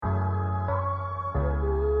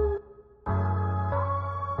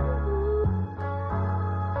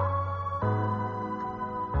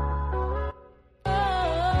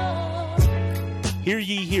Hear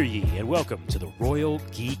ye, and welcome to the Royal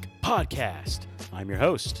Geek Podcast. I'm your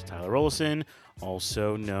host, Tyler Rollison,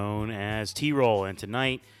 also known as T-Roll, and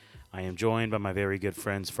tonight I am joined by my very good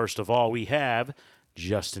friends. First of all, we have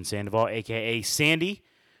Justin Sandoval, a.k.a. Sandy.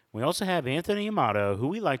 We also have Anthony Amato, who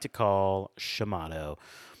we like to call Shamato.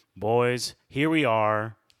 Boys, here we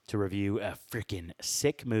are to review a freaking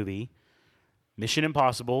sick movie, Mission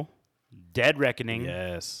Impossible, Dead Reckoning,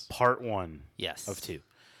 Yes. Part 1 Yes. of 2.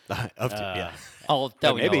 Yeah. Oh,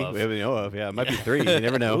 that we Maybe. know of. We know of. Yeah, it might be 3. You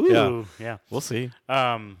never know. Ooh, yeah. We'll see.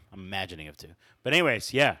 I'm imagining of 2. But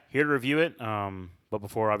anyways, yeah, here to review it. But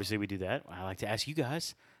before, obviously, we do that, I like to ask you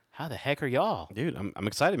guys, how the heck are y'all? Dude, I'm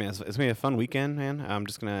excited, man. It's going to be a fun weekend, man. I'm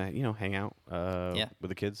just going to, hang out with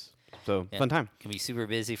the kids. So, Yeah. fun time. Can be super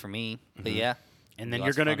busy for me, but yeah. And then Lots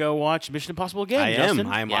you're of going to fun. go watch Mission Impossible again, I Justin. am.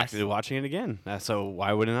 I'm Yes. actually watching it again. So,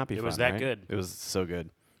 why would it not be fun? was that right? good. It was so good.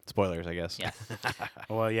 Spoilers, I guess. Yeah.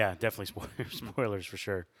 Well, yeah, definitely spoilers for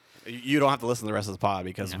sure. You don't have to listen to the rest of the pod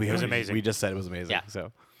because it was amazing. We just said it was amazing. Yeah.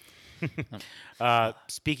 So,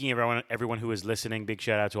 Speaking of everyone who is listening, big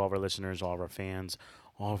shout out to all of our listeners, all of our fans,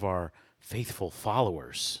 all of our faithful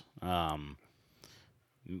followers.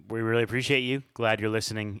 We really appreciate you. Glad you're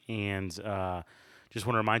listening, and just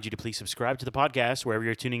want to remind you to please subscribe to the podcast wherever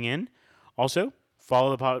you're tuning in. Also,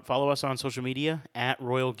 follow us on social media at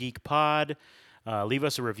Royal Geek Pod. Leave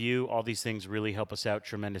us a review. All these things really help us out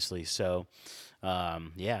tremendously. So,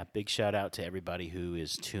 yeah, big shout out to everybody who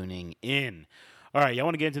is tuning in. All right, y'all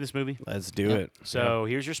want to get into this movie? let's do it. So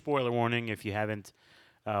here's your spoiler warning. If you haven't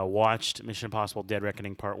watched Mission Impossible Dead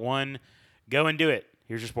Reckoning Part 1, go and do it.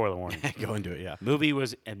 Here's your spoiler warning. Go into it, yeah. Movie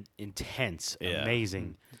was intense, Yeah.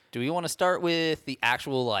 amazing. Do we want to start with the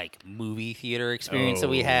actual movie theater experience that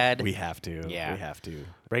we had? We have to. Yeah. We have to.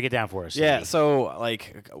 Break it down for us. Yeah, Sandy.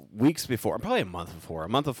 so weeks before, probably a month before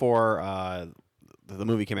the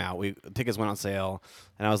movie came out, tickets went on sale,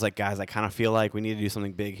 and I was like, guys, I kind of feel like we need to do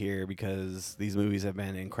something big here because these movies have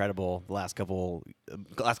been incredible. The last couple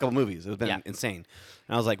movies, it's been insane.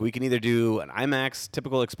 And I was like, we can either do an IMAX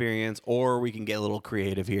typical experience, or we can get a little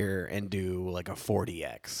creative here and do like a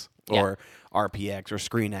 4DX or RPX or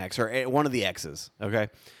ScreenX or one of the X's. Okay.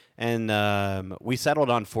 And we settled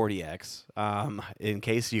on 40X. In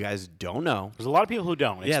case you guys don't know, There's a lot of people who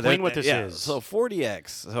don't. Explain what this is. So 40X.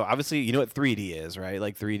 So obviously, you know what 3D is, right?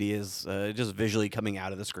 Like 3D is just visually coming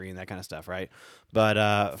out of the screen, that kind of stuff, right?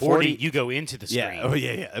 But 40, you go into the screen.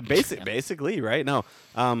 yeah, yeah. Basically, right? No,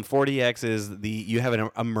 40X is you have an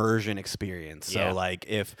immersion experience. So Yeah. like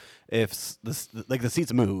if the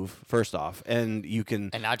seats move first off, and you can.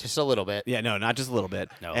 And not just a little bit. Yeah, no, not just a little bit.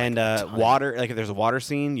 No, and like a ton. water, like if there's a water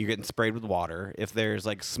scene, you're getting sprayed with water. If there's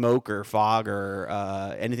like smoke or fog or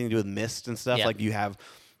anything to do with mist and stuff, Yeah. like you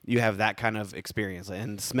have that kind of experience.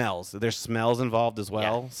 And smells. There's smells involved as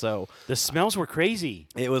well. So The smells were crazy.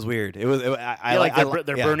 it was weird. It was. I like like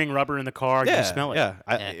they're yeah. burning rubber in the car. You Yeah, can smell it. Yeah,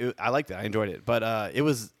 Yeah. I liked it. I enjoyed it. But it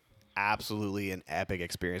was absolutely an epic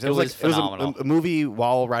experience. It was phenomenal. a movie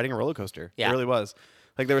while riding a roller coaster. Yeah. It really was.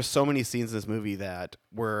 Like there were so many scenes in this movie that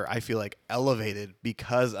were, I feel like, elevated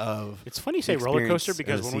because of. It's funny you say roller coaster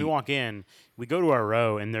because when we walk in, we go to our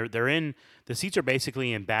row and they're in the seats are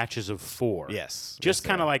basically in batches of 4. Yes, just yes,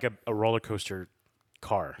 kind of they like a roller coaster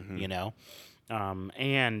car, you know,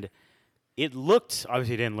 and it looked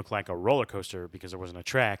obviously it didn't look like a roller coaster because there wasn't a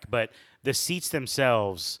track, but the seats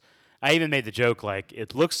themselves. I even made the joke like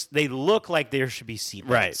they look like there should be seat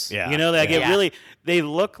belts. Right, yeah, You know, like yeah. it really they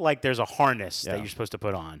look like there's a harness that Yeah. you're supposed to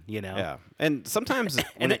put on, you know. Yeah, and sometimes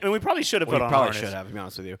And we probably should have we put on a probably harness. should have, to be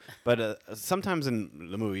honest with you. But sometimes in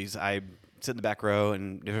the movies, I sit in the back row,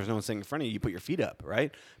 and if there's no one sitting in front of you, you put your feet up,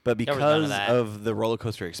 right? But There was none of because that. of the roller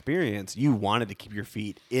coaster experience, you wanted to keep your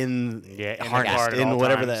feet in in the harnessed car at all in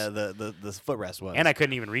whatever times. the footrest was. And I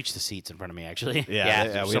couldn't even reach the seats in front of me actually. yeah,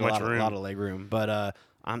 there's we so had much a room. lot of leg room. But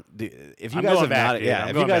if you I'm guys going have back, not, dude. I'm if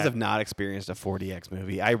you going guys back. have not experienced a 40X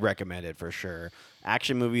movie, I recommend it for sure.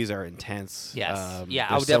 Action movies are intense. Yes. I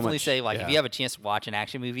there's would so definitely much- say if yeah. you have a chance to watch an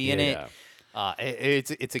action movie in Yeah,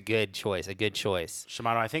 it, it's a good choice. A good choice.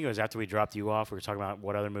 Shamato, I think it was after we dropped you off. We were talking about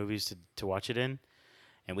what other movies to watch it in,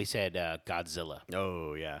 and we said Godzilla.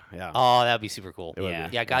 Oh yeah, yeah. Oh, that'd be super cool. would Yeah,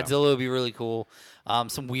 be, yeah. Godzilla would be really cool.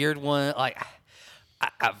 Some weird one like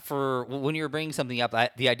for when you were bringing something up,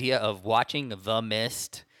 the idea of watching The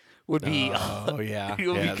Mist would be. Oh yeah, it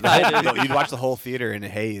would yeah. be kind of. You'd watch the whole theater in a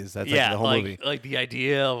haze. That's Yeah, like the whole movie. like the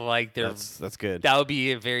idea of like their That's good. that would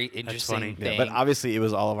be a very interesting funny. thing. Yeah, but obviously, it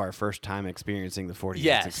was all of our first time experiencing the 40X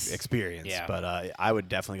Yes. experience. Yeah. But I would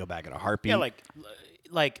definitely go back in a heartbeat. Yeah,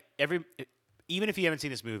 like even if you haven't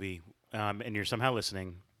seen this movie and you're somehow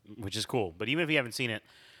listening, which is cool, but even if you haven't seen it,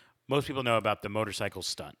 most people know about the motorcycle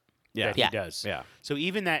stunt. that he does. Yeah. So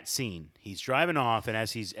even that scene, he's driving off, and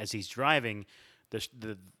as he's driving,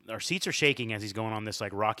 our seats are shaking as he's going on this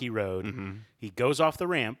like rocky road. Mm-hmm. He goes off the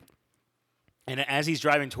ramp, and as he's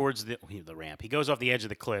driving towards the ramp, he goes off the edge of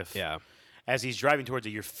the cliff. Yeah. As he's driving towards it,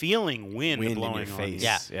 you're feeling wind blowing in your on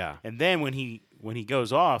face. you. Yeah. And then when he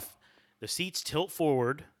goes off, the seats tilt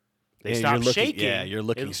forward. They Yeah, stop you're looking- shaking. yeah, you're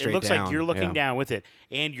looking straight It looks down. like you're looking Yeah. down with it,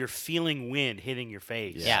 and you're feeling wind hitting your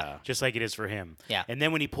face. Yeah. Just like it is for him. Yeah. And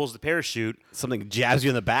then when he pulls the parachute, Something jabs you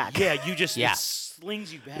in the back. yeah, you just Yeah. it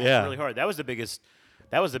slings you back Yeah. really hard. That was the biggest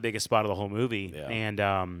spot of the whole movie. Yeah.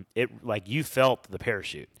 And it like you felt the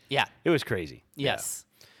parachute. Yeah. It was crazy. Yes.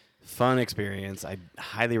 Fun experience. I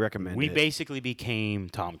highly recommend We it. basically became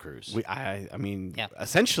Tom Cruise. I mean, Yeah.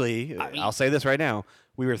 essentially, I mean- I'll say this right now.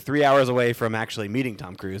 We were 3 hours away from actually meeting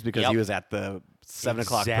Tom Cruise because Yep. he was at the 7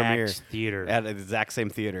 o'clock Exact premiere theater. at the exact same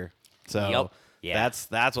theater. So Yep. Yeah.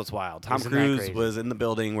 that's what's wild. Tom Isn't that Cruise crazy? was in the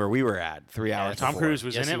building where we were at 3 hours. Tom before. Cruise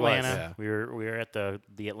was Yes, in he was. Atlanta. We were at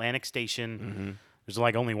the Atlantic station. Mm-hmm. There's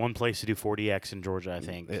like only one place to do 40X in Georgia, I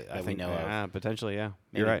think. that we know of. yeah, potentially, yeah.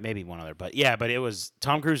 Maybe, You're right. maybe one other, but it was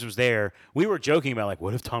Tom Cruise was there. We were joking about like,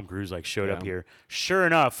 what if Tom Cruise like showed up Yeah. here? Sure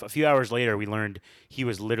enough, a few hours later, we learned he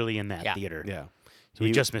was literally in that Yeah. theater. Yeah. So we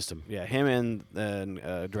He- just missed him. Yeah, him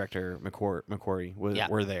and director McQuarrie Yeah.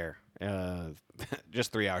 were there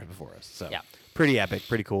just 3 hours before us. So Yeah. pretty epic,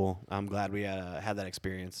 pretty cool. I'm glad we had that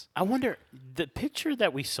experience. I wonder the picture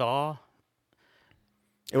that we saw.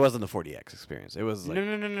 It wasn't the 40X experience. It was like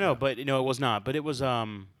No. But no, it was not. But it was.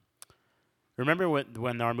 Remember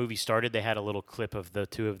when our movie started? They had a little clip of the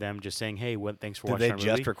two of them just saying, "Hey, thanks for Did watching they our just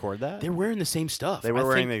movie." record that? They're wearing the same stuff. They were I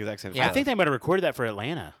wearing think, the exact same Yeah. stuff. I think they might have recorded that for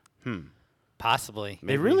Atlanta. Possibly.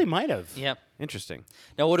 They really might have. Yep. Interesting.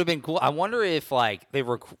 That would have been cool. I wonder if like they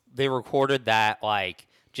recorded that like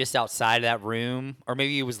just outside of that room, or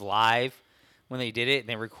maybe it was live when they did it and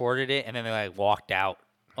they recorded it and then they like walked out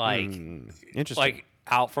like Interesting. like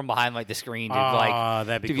out from behind like the screen to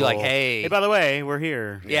That'd be to cool. be like, hey, by the way, we're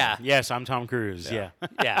here. Yeah. Yes, I'm Tom Cruise. Yeah.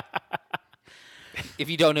 yeah. If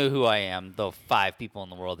you don't know who I am, the 5 people in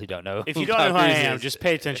the world who don't know, If who you don't Tom know who I Cruise am, is. just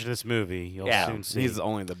pay attention to this movie. You'll Yeah. soon see. he's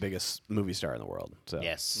only the biggest movie star in the world. So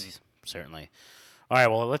Yes, certainly. All right,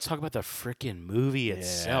 well, let's talk about the freaking movie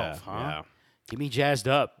itself, huh? yeah. Get me jazzed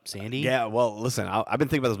up, Sandy. Yeah, well, listen, I've been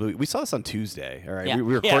thinking about this movie. We saw this on Tuesday, all right? Yeah. We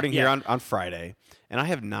were Yeah, recording yeah. here on Friday, and I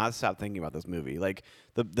have not stopped thinking about this movie. Like,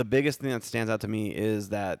 the biggest thing that stands out to me is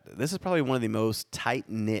that this is probably one of the most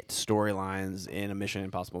tight-knit storylines in a Mission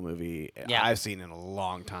Impossible movie Yeah. I've seen in a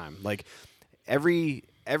long time. Like, every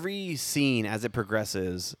scene as it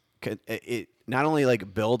progresses, it not only,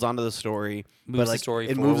 like, builds onto the story, Moves but, the like, story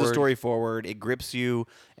it moves the forward. story forward. It grips you,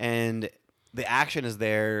 and the action is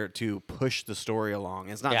there to push the story along.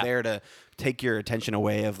 It's not Yeah. there to take your attention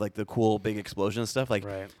away of like the cool big explosion stuff. Like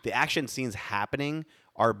Right. the action scenes happening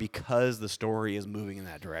are because the story is moving in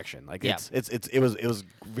that direction. Like Yeah. it was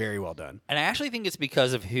very well done. And I actually think it's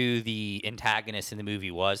because of who the antagonist in the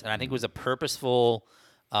movie was, and I think it was a purposeful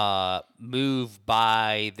move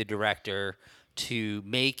by the director to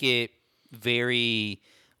make it very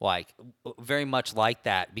much like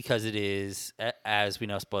that, because it is, as we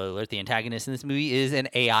know, spoiler alert, the antagonist in this movie is an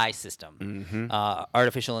AI system,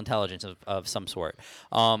 artificial intelligence of some sort.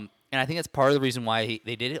 And I think that's part of the reason why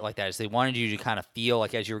they did it like that, is they wanted you to kind of feel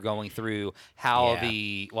like as you were going through how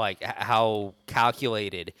how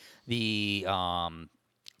calculated the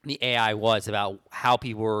AI was about how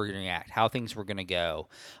people were going to react, how things were going to go.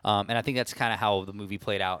 And I think that's kind of how the movie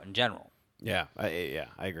played out in general. Yeah, I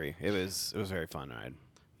agree. It was a very fun ride.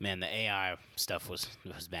 Man, the AI stuff was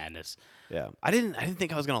madness. Yeah, I didn't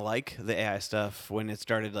think I was gonna like the AI stuff when it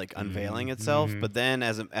started like unveiling itself, but then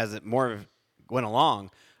as it more went along,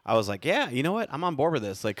 I was like, yeah, you know what, I'm on board with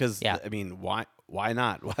this. Like, because I mean, why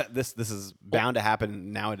not? This is bound to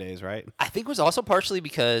happen nowadays, right? I think it was also partially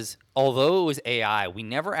because although it was AI, we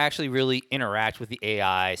never actually really interact with the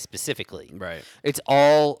AI specifically. Right. It's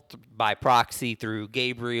all by proxy through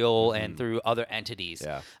Gabriel and through other entities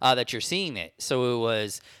that you're seeing it. So it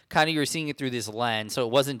was kind of, you're seeing it through this lens. So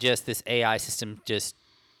it wasn't just this AI system just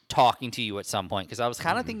talking to you at some point. Because I was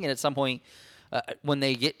kind of thinking at some point when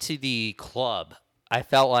they get to the club, I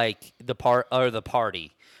felt like the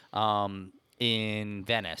party. In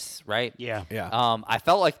Venice, right? Yeah. I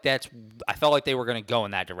felt like they were going to go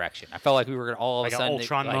in that direction. I felt like we were going to all Like of an a sudden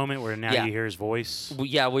Ultron moment where now you hear his voice.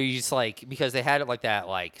 Yeah, where you just like, because they had it like that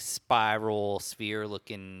like spiral sphere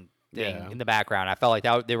looking thing in the background. I felt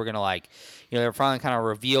like they were going to like, they were finally kind of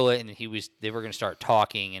reveal it, and they were going to start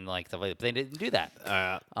talking and like but they didn't do that.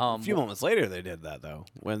 A few moments later, they did that though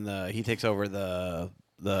when he takes over the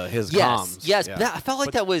his Yes, comms. yes. Yeah. That, I felt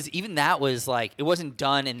like that was like it wasn't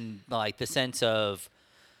done in like the sense of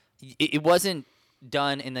it wasn't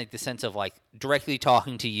done in like the sense of like directly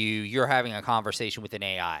talking to you. You're having a conversation with an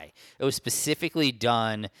AI. It was specifically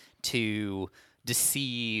done to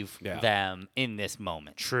deceive them in this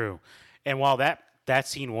moment. True. And while that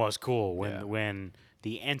scene was cool Yeah. when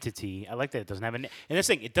the entity, I like that it doesn't have a name. And this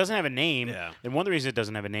thing, it doesn't have a name. Yeah. And one of the reasons it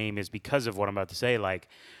doesn't have a name is because of what I'm about to say. Like,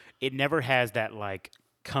 it never has that like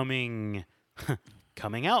coming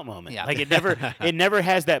out moment. Yeah. Like it never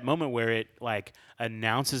has that moment where it like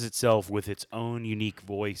announces itself with its own unique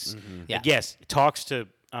voice. Yeah. Like, yes, it talks to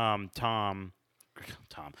Tom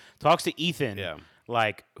talks to Ethan. Yeah.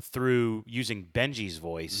 Like through using Benji's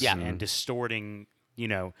voice. Yeah. And distorting.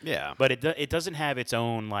 Yeah. But it doesn't have its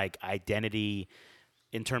own like identity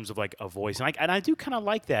in terms of like a voice, and I do kind of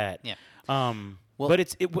like that. Yeah.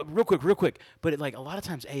 But real quick. But like a lot of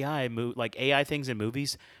times AI things in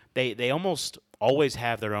movies, they almost always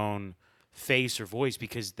have their own face or voice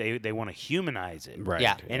because they want to humanize it. Right.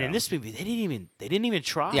 Yeah. And in this movie, they didn't even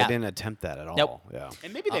try. Yeah. They didn't attempt that at all. Nope. Yeah.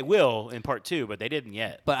 And maybe they will in part 2, but they didn't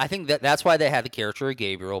yet. But I think that's why they had the character of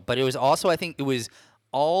Gabriel. But it was also, I think it was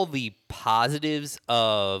all the positives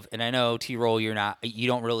of, and I know T-Roll, you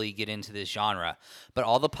don't really get into this genre, but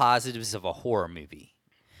all the positives of a horror movie,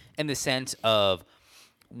 in the sense of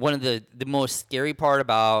one of the most scary part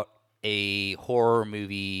about a horror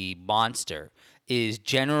movie monster is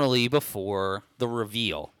generally before the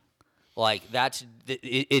reveal. Like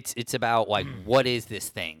it's about like what is this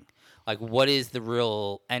thing? Like what is the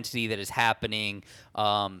real entity that is happening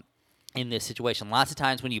in this situation? Lots of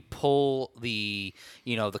times when you pull the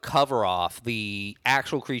cover off, the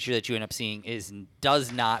actual creature that you end up seeing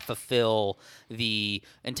does not fulfill the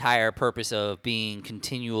entire purpose of being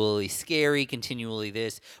continually scary, continually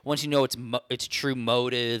this. Once you know its true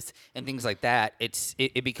motives and things like that,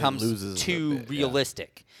 it becomes loses too a bit,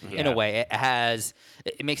 realistic in a way.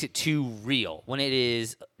 It makes it too real when it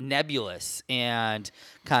is nebulous and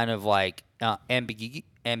kind of like ambiguous.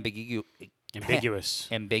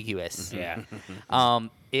 Yeah.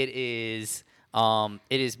 It is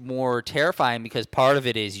more terrifying because part of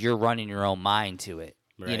it is you're running your own mind to it.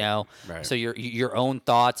 Right. Right. So your own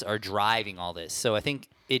thoughts are driving all this. So I think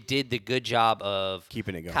it did the good job of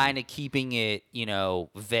Keeping it going. kind of keeping it,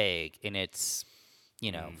 vague in its,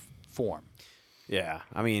 form. Yeah,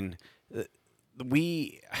 I mean,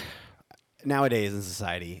 we nowadays in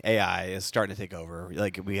society, AI is starting to take over.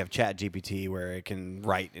 Like we have Chat GPT where it can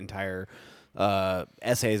write entire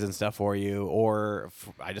essays and stuff for you, or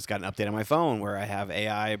I just got an update on my phone where I have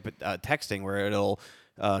AI texting where it'll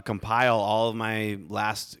compile all of my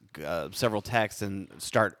last several texts and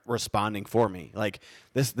start responding for me. Like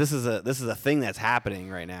this is a thing that's happening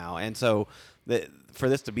right now, and so for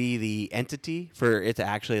this to be the entity, for it to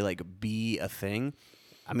actually like be a thing,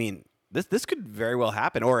 I mean, this could very well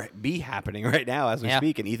happen or be happening right now as we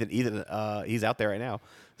speak. And Ethan, he's out there right now.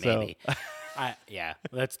 Maybe.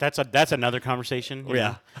 That's another conversation. you Yeah.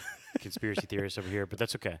 know? Conspiracy theorists over here, but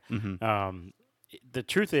that's okay. The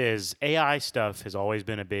truth is, AI stuff has always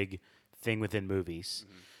been a big thing within movies,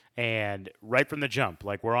 and right from the jump,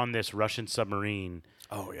 like we're on this Russian submarine.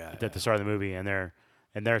 Oh yeah. At the start of the movie, and they're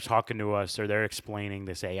talking to us, or they're explaining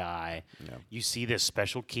this AI. Yeah. You see this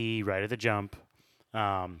special key right at the jump,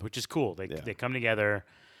 which is cool. They come together.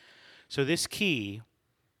 So this key,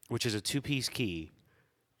 which is a 2-piece key,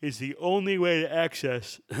 is the only way to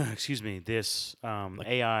access, this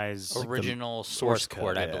AI's Original source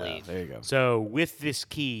code, I believe. There you go. So with this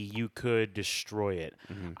key, you could destroy it.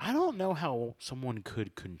 I don't know how someone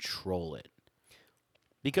could control it.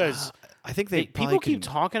 Because I think they people keep can,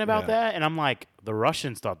 talking about yeah. that, and I'm like, the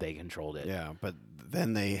Russians thought they controlled it. Yeah, but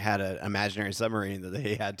then they had an imaginary submarine that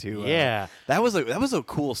they had to. Yeah. That was a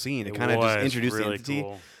cool scene to kind of just introduce really the entity.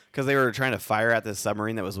 cool. Because they were trying to fire at this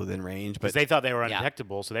submarine that was within range, but Because they thought they were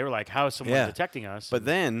undetectable, so they were like, how is someone detecting us? But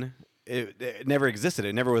then it never existed.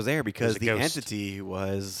 It never was there because a the ghost. entity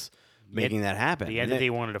was making that happen. The And entity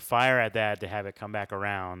wanted to fire at that to have it come back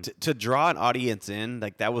around. to draw an audience in,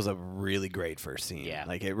 like that was a really great first scene. Yeah.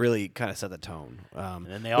 Like it really kind of set the tone. And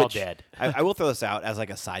then they all which dead. I will throw this out as like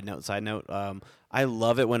a side note. I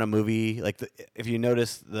love it when a movie like if you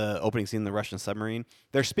notice the opening scene in the Russian submarine,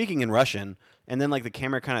 they're speaking in Russian, and then like the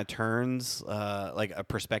camera kind of turns like a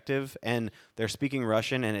perspective, and they're speaking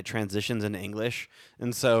Russian, and it transitions into English,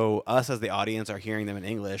 and so us as the audience are hearing them in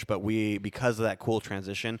English, but we, because of that cool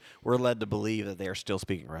transition, we're led to believe that they are still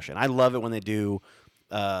speaking Russian. I love it when they do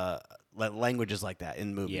languages like that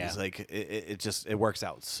in movies. Yeah. Like it works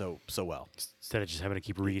out so well. Instead of just having to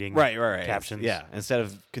keep reading Right. captions. Yeah, instead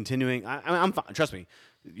of continuing, I'm fine. Trust me,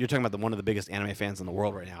 you're talking about one of the biggest anime fans in the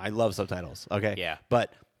world right now. I love subtitles. Okay. Yeah.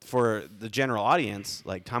 But for the general audience,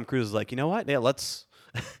 like Tom Cruise is like, you know what? Yeah, let's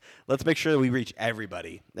make sure that we reach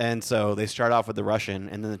everybody. And so they start off with the Russian,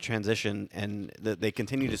 and then the transition, and they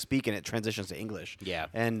continue to speak, and it transitions to English. Yeah.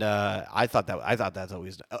 And I thought that's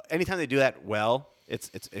always anytime they do that well,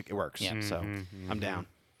 it works. Yeah. So I'm down.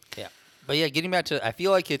 Yeah. But yeah, getting back to, I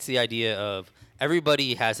feel like it's the idea of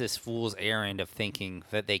everybody has this fool's errand of thinking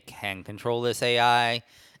that they can control this AI.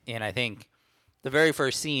 And I think the very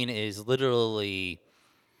first scene is literally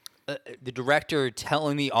the director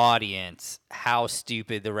telling the audience how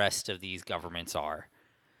stupid the rest of these governments are.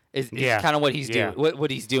 Is kind of what he's doing.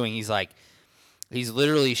 What he's doing. He's like, he's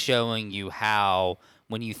literally showing you how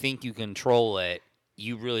when you think you control it,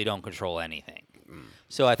 you really don't control anything.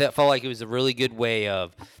 So I felt like it was a really good way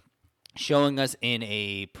of showing us in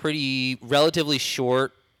a pretty relatively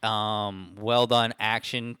short, well done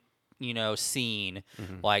action, scene,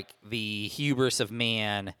 like the hubris of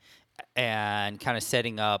man, and kind of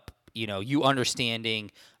setting up, you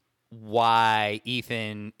understanding why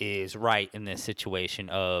Ethan is right in this situation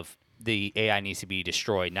of the AI needs to be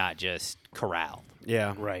destroyed, not just corralled.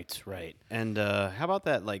 Yeah. Right. And how about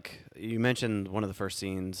that? Like you mentioned, one of the first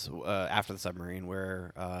scenes after the submarine,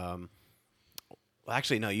 where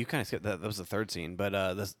actually no, you kind of skipped that. That was the third scene, but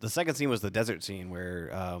the second scene was the desert scene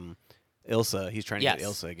where Ilsa, he's trying to get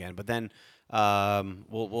Ilsa again. But then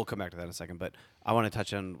we'll come back to that in a second. But I want to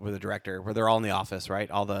touch on with the director, where they're all in the office, right?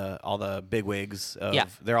 All the bigwigs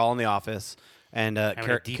they're all in the office. And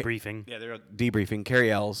debriefing. they're debriefing Carrie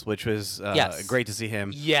Ells, which was great to see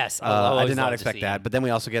him. Yes, I did not expect that. But then we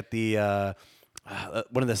also get the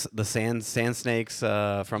one of the sand snakes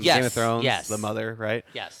from Game of Thrones, the mother, right?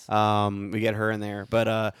 Yes. We get her in there,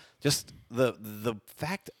 but just the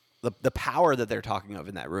fact, the power that they're talking of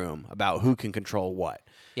in that room about who can control what.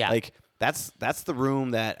 Yeah. Like that's the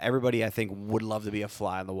room that everybody, I think, would love to be a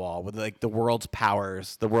fly on the wall with, like the world's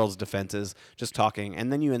powers, the world's defenses, just talking.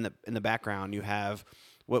 And then you in the background you have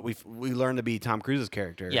what we learned to be Tom Cruise's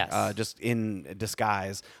character, just in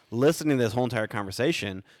disguise, listening to this whole entire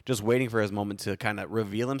conversation, just waiting for his moment to kind of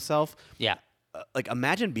reveal himself. Yeah. Like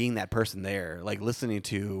imagine being that person there, like listening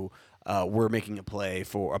to. We're making a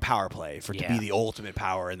power play to be the ultimate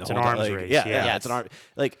power in the whole an arms like, race. Yeah, it's an arm.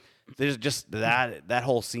 Like there's just that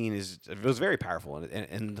whole scene it was very powerful,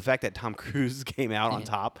 and the fact that Tom Cruise came out on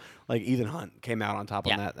top, like Ethan Hunt came out on top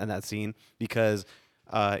on that scene, because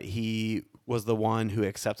he was the one who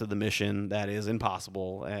accepted the mission that is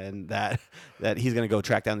impossible, and that he's going to go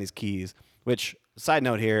track down these keys. Which, side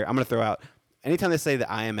note here, I'm going to throw out. Anytime they say the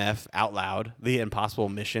IMF out loud, the Impossible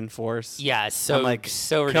Mission Force. Yeah, so I'm like,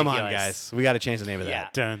 so ridiculous. Come on, guys, we got to change the name of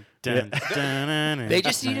that. Dun, dun, dun, They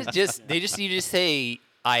just need to say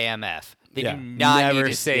IMF. They do not need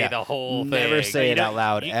to say the whole thing. Never say it out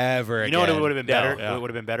loud ever. You know what again. would have been better? No. What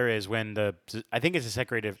would have been better is when I think it's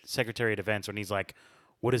the Secretary of Defense, when he's like,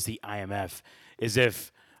 "What is the IMF?" Is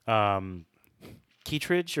if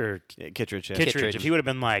Kittredge, Kittredge. if he would have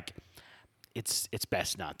been like, it's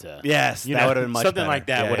best not to. Yes, you that know, would have been much something better. like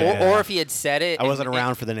that. Yeah, would yeah, have yeah. Or if he had said it. I wasn't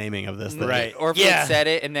around for the naming of this thing. Right. Or if he had said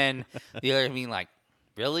it, and then the other being like,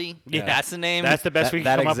 really? Yeah. That's the name? That's the best we can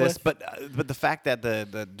that come exists, up with. but the fact that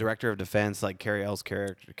the director of defense, like Carrie Ells'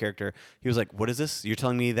 character, he was like, "What is this? You're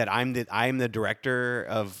telling me that I'm the director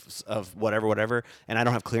of whatever, and I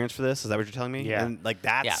don't have clearance for this? Is that what you're telling me?" Yeah. And like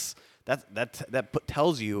that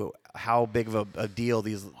tells you how big of a deal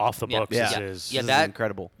these Off the books Yeah. is. This is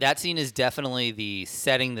incredible. That scene is definitely the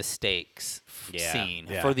setting the stakes scene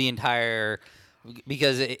for the entire,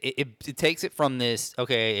 because it takes it from this,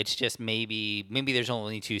 okay, it's just maybe there's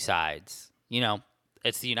only two sides.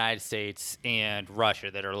 It's the United States and Russia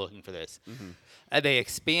that are looking for this. And they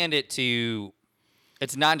expand it to,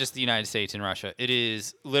 it's not just the United States and Russia. It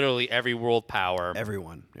is literally every world power.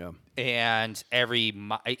 Everyone, yeah. And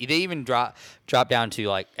they even drop down to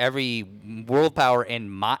like every world power and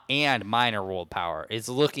minor world power is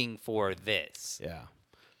looking for this.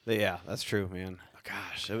 Yeah, that's true, man. Oh,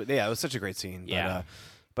 gosh, it was such a great scene. Yeah.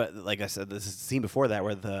 But like I said, this scene before that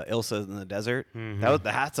where the Ilsa's in the desert,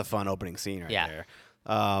 that's a fun opening scene right there.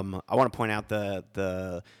 I want to point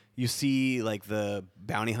out you see like the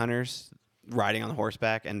bounty hunters riding on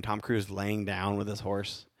horseback, and Tom Cruise laying down with his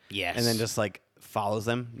horse. Yes. And then just like follows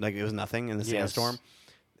them like it was nothing in the sandstorm.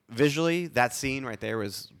 Visually, that scene right there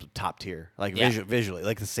was top tier. Like visually,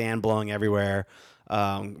 like the sand blowing everywhere,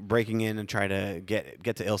 breaking in and trying to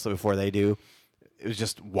get to Ilsa before they do. it was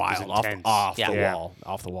just wild, intense. off the Yeah. wall,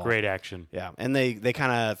 off the wall. Great action. Yeah, and they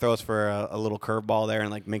kind of throw us for a little curveball there,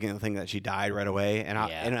 and like making the thing that she died right away, and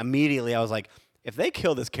Yeah. and immediately I was like, if they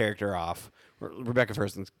kill this character off, Rebecca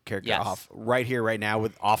Ferguson's character Yes. off right here, right now,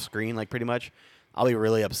 with off screen, like pretty much, I'll be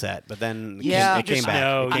really upset. But then it came Just back.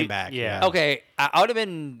 know It came you- back. yeah. Okay, I would have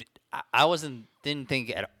been. I didn't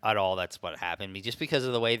think at all that's what happened. Just because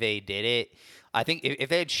of the way they did it, I think if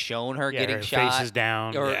they had shown her getting her shot, face is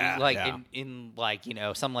down. or Yeah, like yeah. in like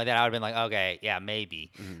something like that, I would have been like, okay, yeah,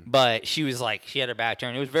 maybe. Mm-hmm. But she was like, she had her back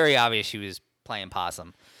turned. It was very obvious she was playing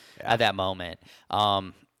possum at that moment.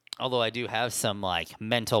 Although I do have some like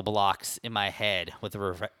mental blocks in my head with the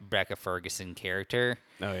Rebecca Ferguson character.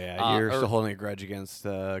 Oh yeah, you're or- still holding a grudge against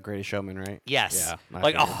Greatest Showman, right? Yes, Yeah, I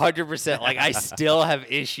like figured. 100%. Like I still have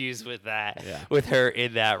issues with that, Yeah. with her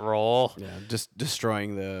in that role. Yeah, just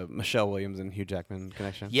destroying the Michelle Williams and Hugh Jackman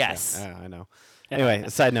connection. Yes. Yeah, I know. Anyway,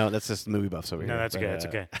 side note, that's just movie buffs over here. No, that's but, okay. That's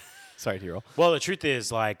okay. Sorry, T-Roll. Well, the truth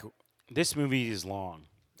is, like, this movie is long.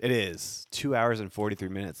 It is 2 hours and 43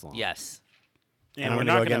 minutes long. Yes. and I'm we're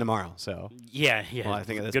gonna not go again gonna- tomorrow. So, Yeah. well, I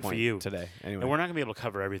think at this good point for you today. Anyway, And we're not gonna be able to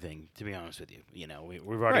cover everything, to be honest with you. You know, we've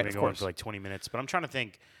already Right, been of going course. for like 20 minutes, but I'm trying to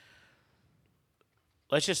think.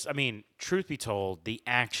 I mean, truth be told, the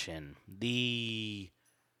action, the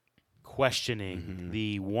questioning,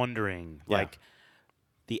 the wondering, Yeah. like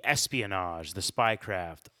the espionage, the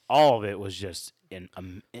spycraft, all of it was just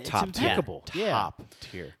it's top tier. impeccable. Yeah. Top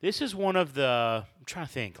tier. This is one of the. I'm trying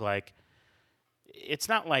to think. Like, it's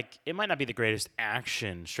not like it might not be the greatest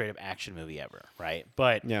straight up action movie ever, right?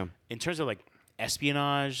 But Yeah. in terms of like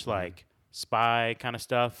espionage, like spy kind of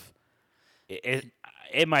stuff,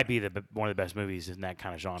 it might be one of the best movies in that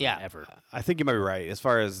kind of genre ever. I think you might be right as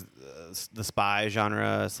far as the spy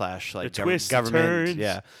genre / like The twists, the government. turns.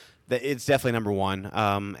 Yeah, it's definitely number one.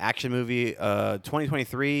 Action movie.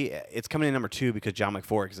 2023. It's coming in number 2 because John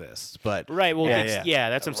McFork exists. But Right. Well, yeah.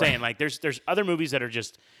 that's what I'm saying. Like, there's other movies that are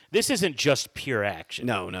just. This isn't just pure action.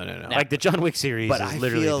 No. Like the John Wick series. But is I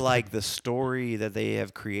literally feel like the story that they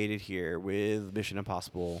have created here with Mission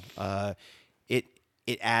Impossible,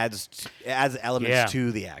 it adds elements Yeah.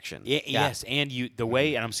 to the action. Yes, and the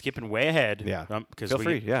way, and I'm skipping way ahead. Yeah. Because Feel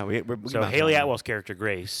free. Yeah. We're So Haley Atwell's character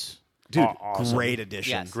Grace, dude, awesome. great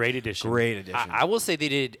addition. Yes. Great addition. Great addition. I will say they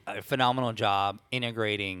did a phenomenal job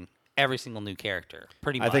integrating every single new character.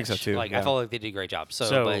 Pretty much. I think so, too, Like yeah. I felt like they did a great job.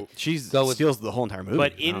 So, but She's go with- steals the whole entire movie.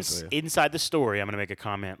 But to be honest with you. inside the story, I'm going to make a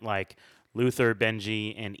comment. Like Luther,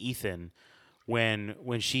 Benji, and Ethan, when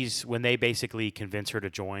they basically convince her to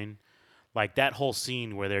join, like that whole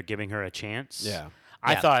scene where they're giving her a chance. Yeah.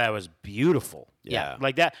 I Yeah. thought that was beautiful. Yeah.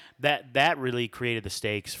 Like that really created the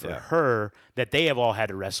stakes for Yeah. her that they have all had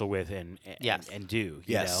to wrestle with and Yes. do. You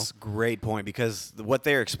Yes, know? great point. Because what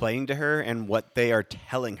they're explaining to her and what they are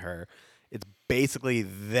telling her, it's basically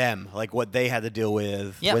them, like what they had to deal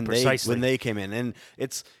with Yeah, precisely. when they came in, and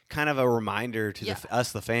it's kind of a reminder to Yeah.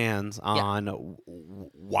 us, the fans, on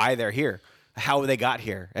why they're here, how they got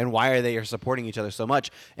here, and why are they supporting each other so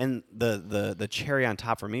much. And the cherry on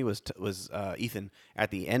top for me was Ethan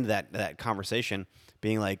at the end of that conversation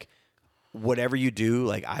being like, whatever you do,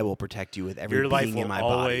 like I will protect you with every Your life being will in my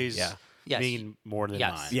always body. Yeah. Yes. mean more than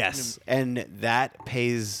Yes. mine. Yes, and that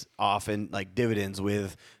pays off in like dividends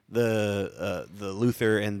with the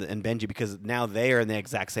Luther and Benji, because now they are in the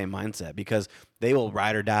exact same mindset, because they will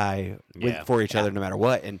ride or die Yeah. for each other no matter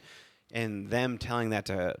what. And them telling that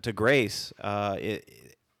to Grace,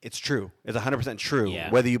 it's true. It's 100% true. Yeah.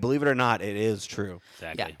 Whether you believe it or not, it is true.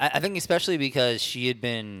 Exactly. Yeah, I think especially because she had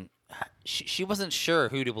been, she wasn't sure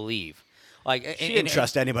who to believe. Like She didn't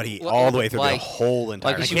trust anybody well, all the way through the like- whole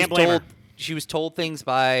entire. Like I she can't was blame told, her. she was told things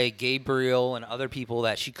by Gabriel and other people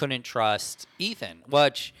that she couldn't trust Ethan.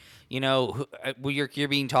 Which, you're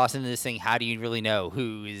being tossed into this thing. How do you really know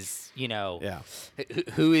who is, Yeah.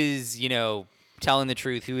 who is, telling the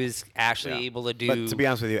truth? Who is actually able to do? But to be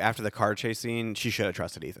honest with you, after the car chase scene, she should have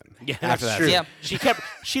trusted Ethan. Yeah, after that's that, true. Yeah.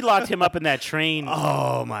 She locked him up in that train.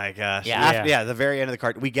 Oh my gosh! Yeah. After, the very end of the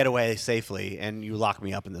car, we get away safely, and you lock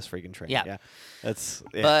me up in this freaking train. Yeah. That's.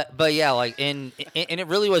 Yeah. But yeah, like and it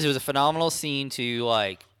really was. It was a phenomenal scene to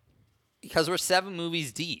like, because we're 7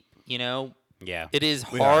 movies deep. Yeah. It is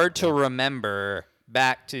We hard are, to remember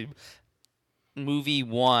back to movie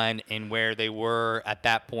 1 and where they were at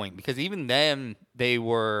that point, because even then they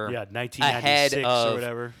were 1996 ahead of or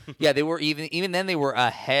whatever. yeah, they were even then they were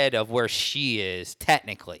ahead of where she is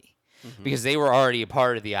technically, because they were already a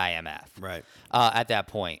part of the IMF Right. at that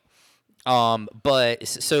point. But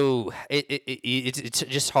so it's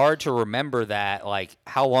just hard to remember that, like,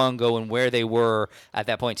 how long ago and where they were at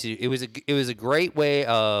that point. It was a great way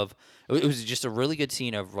of. It was just a really good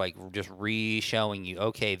scene of, like, just re-showing you,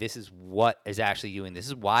 okay, this is what is actually doing. This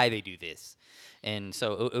is why they do this, and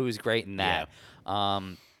so it was great in that.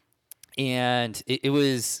 And it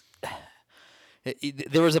was.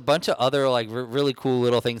 There was a bunch of other, like, really cool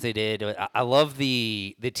little things they did. I love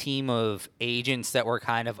the team of agents that were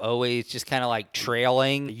kind of always just kind of like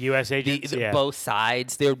trailing The U.S. agents, both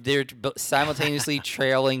sides. They're simultaneously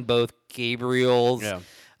trailing both Gabriel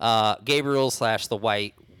 / the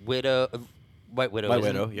White Widow. White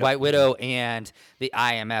Widow and the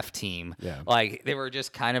IMF team. Yeah. Like, they were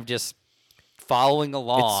just kind of just following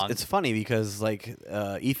along. It's funny because, like,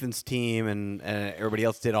 Ethan's team and everybody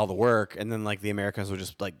else did all the work, and then, like, the Americans would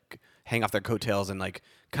just, like, hang off their coattails and, like,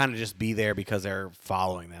 kind of just be there because they're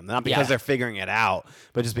following them, not because they're figuring it out,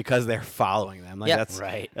 but just because they're following them. Like, that's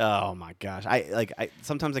right. Oh my gosh, I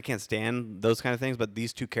sometimes I can't stand those kind of things, but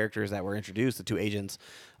these two characters that were introduced, the two agents,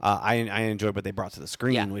 I enjoyed what they brought to the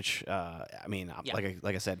screen, which I mean,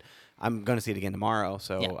 like I said. I'm going to see it again tomorrow,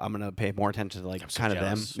 so I'm going to pay more attention to, like, kind of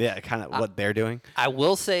jealous. them. Yeah, kind of what they're doing. I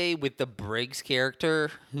will say, with the Briggs character,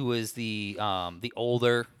 who was the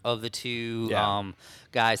older of the two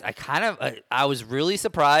guys, I was really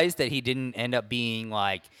surprised that he didn't end up being,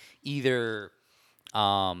 like, either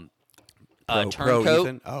a turncoat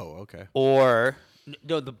Ethan? Oh, okay. or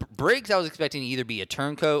no, the Briggs I was expecting to either be a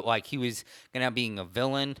turncoat, like he was gonna end up being a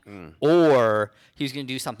villain, or he was gonna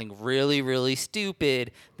do something really, really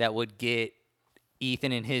stupid that would get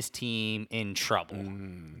Ethan and his team in trouble.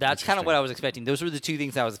 That's kind of what I was expecting. Those were the two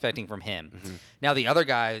things I was expecting from him. Now the other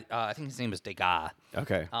guy, I think his name was Degas.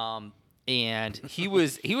 Okay. And he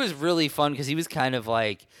was really fun because he was kind of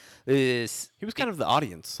like this. He was kind of the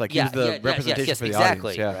audience. Like, he was the representation for the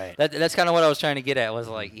exactly. audience. Yeah. That's kind of what I was trying to get at. Was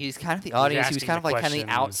like, he's kind of the audience. He was kind of like kind of the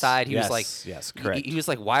outside. He was like, yes, correct. He was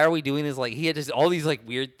like, why are we doing this? Like, he had just all these, like,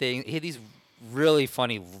 weird things. He had these really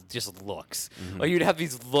funny just looks. Like, you'd have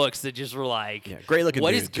these looks that just were like, great looking.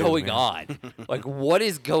 What dude, is going man. on? Like, what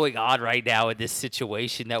is going on right now in this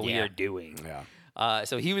situation that we are doing? Yeah.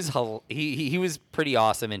 So he was he was pretty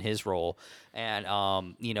awesome in his role, and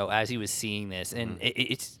as he was seeing this, and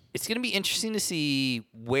it's going to be interesting to see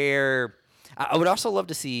where. I would also love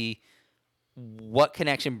to see what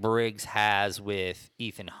connection Briggs has with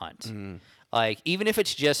Ethan Hunt. Like, even if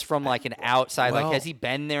it's just from, like, an outside, like, has he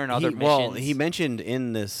been there in other missions? Well, he mentioned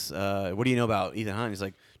in this, what do you know about Ethan Hunt? He's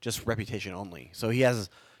like, just reputation only. So he doesn't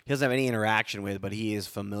have any interaction with, but he is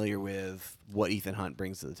familiar with what Ethan Hunt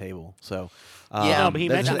brings to the table. So No, but he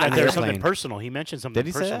mentioned that there's something personal. He mentioned something Did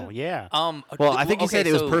he say personal. that? Yeah. Well, I think he said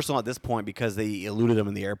it was personal at this point because they eluded him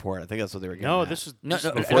in the airport. I think that's what they were getting No, at. this is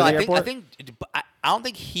before the airport? I don't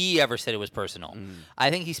think he ever said it was personal. I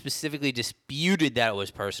think he specifically disputed that it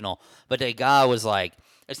was personal. But Degas was like,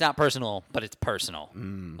 it's not personal, but it's personal.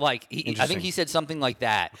 Like, I think he said something like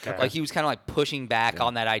that. Okay. Like, he was kind of like pushing back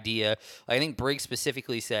on that idea. Like, I think Briggs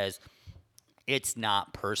specifically says it's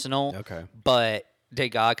not personal. Okay. But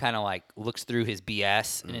Degas kind of, like, looks through his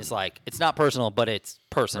BS and is like, it's not personal, but it's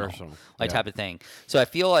personal. Type of thing. So I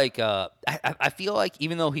feel like I feel like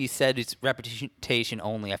even though he said it's reputation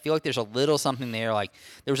only, I feel like there's a little something there. Like,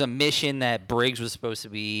 there was a mission that Briggs was supposed to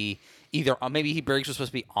be either, maybe Briggs was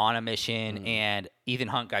supposed to be on a mission and Ethan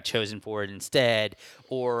Hunt got chosen for it instead,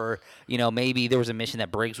 or maybe there was a mission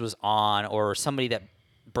that Briggs was on, or somebody that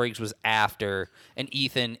Briggs was after, and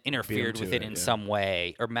Ethan interfered with it in some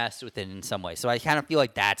way or messed with it in some way. So I kind of feel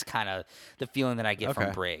like that's kind of the feeling that I get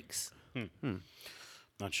from Briggs.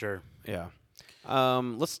 not sure. Yeah.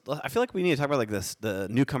 I feel like we need to talk about, like, the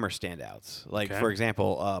newcomer standouts. Like, for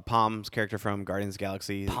example, Palm's character from Guardians of the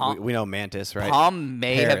Galaxy. We know Mantis, right? Palm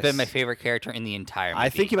may have been my favorite character in the entire movie. I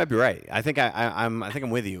think you might be right. I think I'm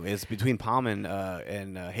with you. It's between Palm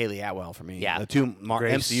and Haley Atwell for me. Yeah. The two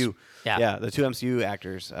Grace. MCU. Yeah. The two MCU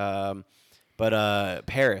actors. But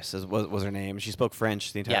Paris was her name. She spoke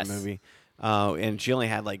French the entire movie. And she only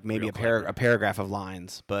had, like, maybe a paragraph of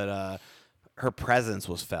lines, but her presence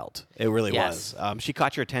was felt. It really was. She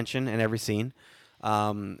caught your attention in every scene.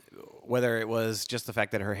 Whether it was just the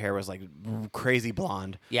fact that her hair was, like, crazy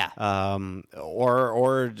blonde,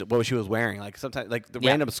 or what she was wearing, like, sometimes, like, the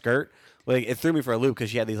random skirt, like, it threw me for a loop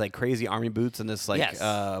because she had these, like, crazy army boots and this, like,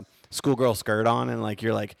 schoolgirl skirt on, and, like,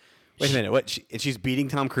 you're like, wait a minute, what? She's beating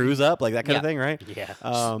Tom Cruise up, like that kind of thing, right? Yeah.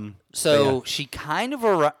 So she kind of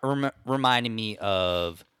reminded me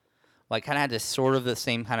of, like, kind of had this sort of the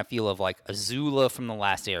same kind of feel of, like, Azula from The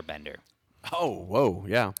Last Airbender. Oh, whoa,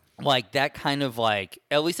 yeah. Like, that kind of, like,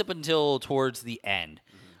 at least up until towards the end.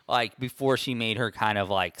 like before she made her kind of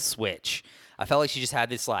like switch. I felt like she just had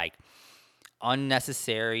this like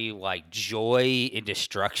unnecessary like joy and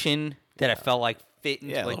destruction that I felt like fit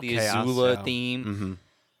into Yeah, a like little the chaos, Azula yeah. theme.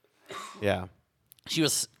 Yeah. She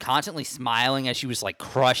was constantly smiling as she was like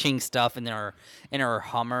crushing stuff in her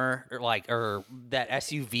Hummer or that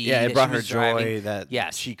SUV. Yeah, that it she brought her was joy driving. that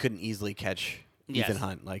Yes. she couldn't easily catch Yes. Ethan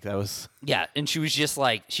Hunt. Like that was Yeah, and she was just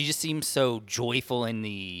like she just seemed so joyful in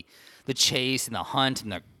the chase and the hunt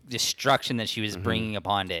and the destruction that she was bringing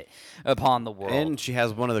upon the world. And she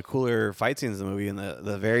has one of the cooler fight scenes in the movie in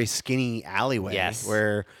the very skinny alleyway Yes.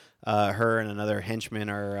 where her and another henchman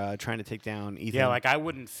are trying to take down Ethan. Yeah, like I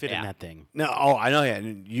wouldn't fit in Yeah. that thing. No, oh, I know. Yeah,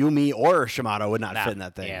 you, me, or Shimano would not Nah. fit in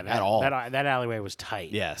that thing Yeah, at all. That alleyway was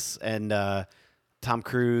tight. Yes, and Tom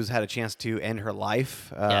Cruise had a chance to end her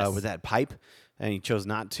life Yes. with that pipe, and he chose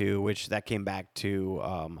not to, which that came back to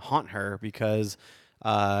haunt her because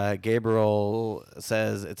Gabriel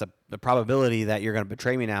says it's the probability that you're going to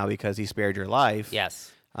betray me now because he spared your life.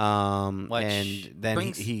 Yes. And Which then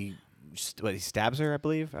brings- he stabs her, I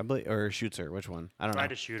believe, or shoots her. Which one? I don't Tried know.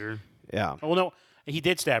 to shoot her. Yeah. Oh no, he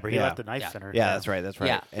did stab her. He Yeah. left the knife in her. Yeah, that's right. That's right.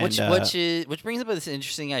 Yeah, And, which brings up this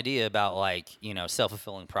interesting idea about like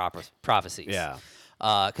self-fulfilling prophecies. Yeah.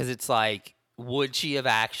 because it's like, would she have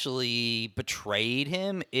actually betrayed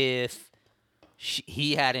him if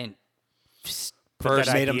he hadn't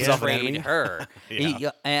first made himself an betrayed enemy? her?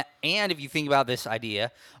 Yeah. And if you think about this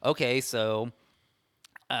idea, okay, so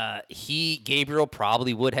Gabriel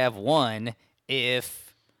probably would have won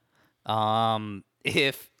if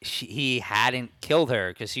he hadn't killed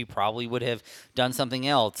her, because she probably would have done something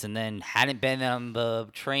else and then hadn't been on the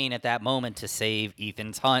train at that moment to save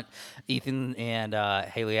Ethan and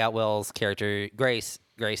Haley Atwell's character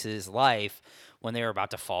Grace's life when they were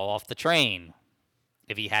about to fall off the train.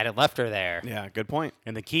 If he hadn't left her there. Yeah. Good point.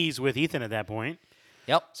 And the keys with Ethan at that point.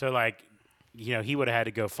 Yep. So like, he would have had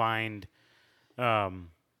to go find.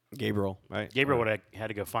 Gabriel, right? Gabriel would have had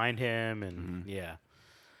to go find him, and yeah,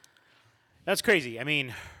 that's crazy. I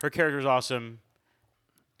mean, her character's awesome.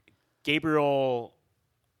 Gabriel,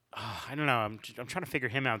 I don't know. I'm trying to figure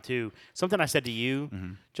him out too. Something I said to you,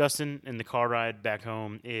 Justin, in the car ride back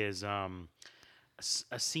home is a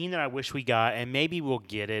scene that I wish we got, and maybe we'll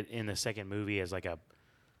get it in the second movie as like a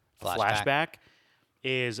flashback.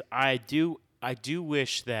 Is I do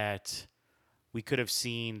wish that we could have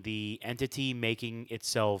seen the entity making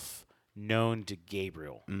itself known to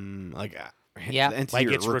Gabriel. Yeah. The entity Like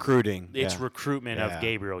it's recruiting. It's Yeah. recruitment Yeah. of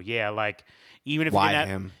Gabriel. Yeah, like even if Why he didn't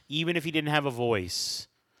him? even if he didn't have a voice,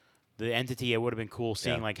 the entity, it would have been cool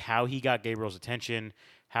seeing Yeah. like how he got Gabriel's attention,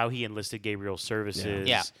 how he enlisted Gabriel's services.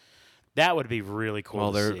 Yeah. That would be really cool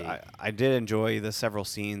Well, to see. I did enjoy the several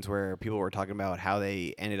scenes where people were talking about how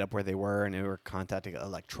they ended up where they were, and they were contacting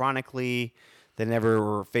electronically. They never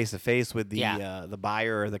were face to face with the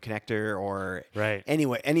buyer or the connector or Right.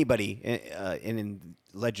 anybody. And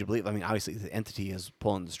led you to believe. I mean, obviously the entity is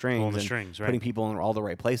pulling the strings, Right. putting people in all the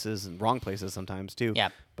right places and wrong places sometimes too. Yeah.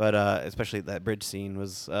 But especially that bridge scene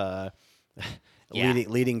was Yeah.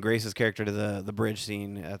 leading Grace's character to the bridge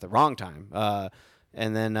scene at the wrong time.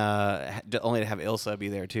 And then only to have Ilsa be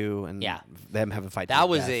there too, and Yeah. them have a fight. to That the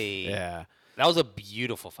was death. that was a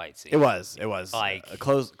beautiful fight scene. It was Like- a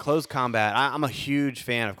close combat. I'm a huge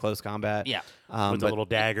fan of close combat. Yeah. With the but- little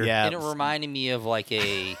dagger. Yeah, And it reminded me of like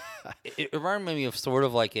it reminded me of sort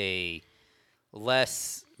of like a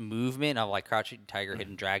less movement of like Crouching Tiger,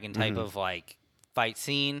 Hidden Dragon type of like fight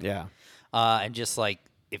scene. yeah. And just like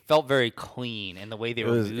it felt very clean in the way they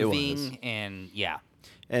were was- it moving, was. and yeah.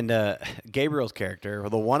 And Gabriel's character,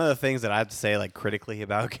 one of the things that I have to say, like critically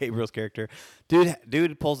about Gabriel's character,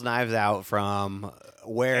 dude pulls knives out from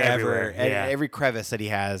wherever, Everywhere, yeah. every crevice that he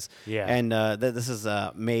has. Yeah. And this is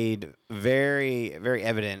made very, very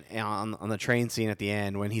evident on the train scene at the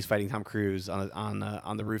end when he's fighting Tom Cruise on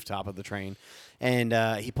the rooftop of the train. And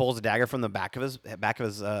he pulls a dagger from the back of his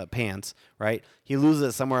pants. Right, he loses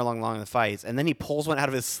it somewhere along the fights, and then he pulls one out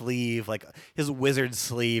of his sleeve, like his wizard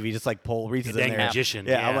sleeve. He just like reaches in Dang there. magician,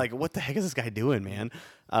 Yeah, I'm yeah. like, what the heck is this guy doing, man?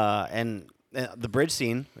 And the bridge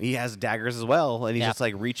scene, he has daggers as well, and he's Yeah. just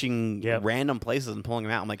like reaching Yep. random places and pulling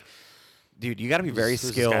them out. I'm like, dude, you got to be very Who's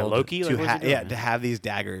this guy, skilled Loki? Like, to what's he doing? to have these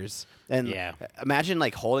daggers. And Yeah. imagine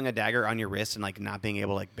like holding a dagger on your wrist and like not being able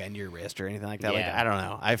to like bend your wrist or anything like that. Like Yeah. I don't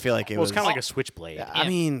know. I feel like it Well, was it's kind of like a switchblade. I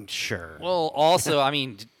mean, sure. Well, also, I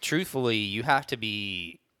mean, truthfully, you have to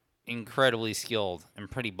be incredibly skilled and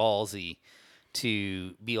pretty ballsy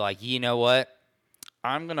to be like, you know what?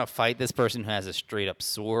 I'm gonna fight this person who has a straight up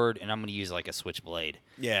sword, and I'm gonna use like a switchblade.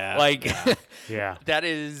 Yeah. Like, Yeah. that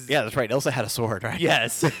is. Yeah, that's right. Elsa had a sword, right?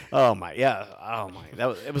 Yes. Oh my. Yeah. Oh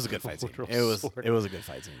my. It was a good fight scene. Literal It was sword. a good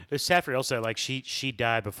fight scene. It's sad for Elsa. Like she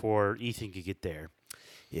died before Ethan could get there.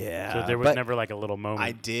 Yeah. So there was but never like a little moment.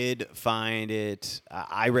 I did find it.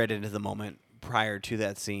 I read into the moment prior to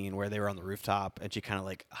that scene where they were on the rooftop and she kind of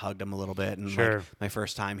like hugged him a little bit. And Sure. like, my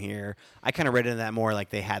first time here, I kind of read into that more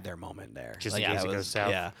like they had their moment there. Just like, in case that it goes was-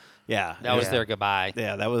 south. Yeah. Yeah. That was yeah. their goodbye.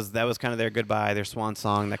 Yeah, that was kind of their goodbye, their swan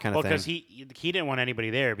song, that kind well, of thing. because he didn't want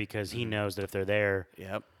anybody there because he knows that if they're there,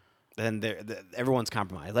 Yep. Then everyone's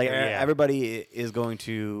compromised. Like Yeah. everybody is going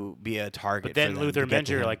to be a target. but then for them Luther to and get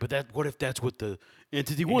to Benji are him. like, but what if that's what the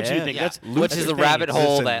entity wants you to Yeah. think? Yeah. That's Which that's is the a thing. rabbit hole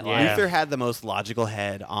Listen, that Yeah. Luther had the most logical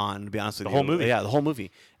head on. To be honest with The you, whole movie. Yeah, the whole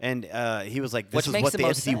movie, and he was like, "This Which is makes what the the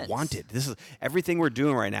most entity sense. wanted. This is everything we're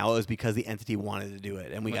doing right now is because the entity wanted to do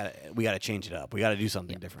it, and we got to change it up. We got to do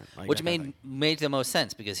something different." Like Which that kind of made the most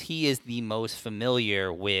sense because he is the most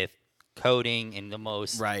familiar with coding and the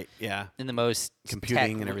most right. Yeah. and the most Computing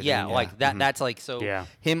tech- and everything, Yeah, yeah. like that. Mhm. That's like so. Yeah.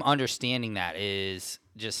 Him understanding that is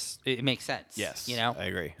just it makes sense. Yes. you know. I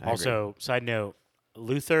agree. Also, side note,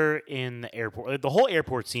 Luther in the airport, the whole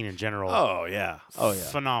airport scene in general, Oh yeah. Oh yeah.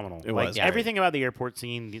 phenomenal. It like was everything about the airport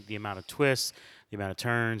scene, the amount of twists, the amount of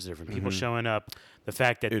turns, different people showing up, the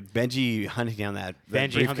fact that Dude, Benji hunting down that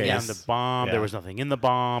Benji hunted down briefcase. the bomb. Yeah. There was nothing in the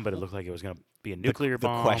bomb, but it looked like it was going to be a nuclear the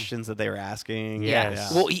bomb. questions that they were asking.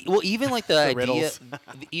 Yes. Well, even like the idea, riddles.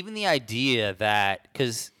 even the idea that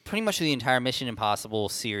because pretty much the entire Mission Impossible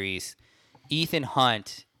series, Ethan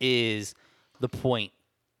Hunt is the point.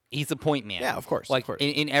 He's the point man. Yeah, of course, Like of course.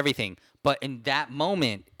 In everything, but in that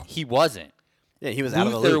moment he wasn't. Yeah, he was out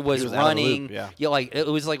of the Luther loop. was He out of the running. loop, Yeah. Like it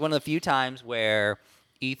was like one of the few times where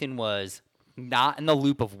Ethan was not in the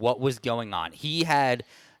loop of what was going on. He had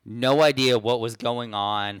no idea what was going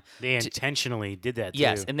on. They intentionally did that too.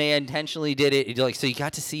 Yes, and they intentionally did it. Like so, you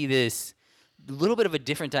got to see this little bit of a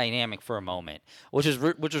different dynamic for a moment, which was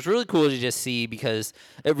really cool to just see because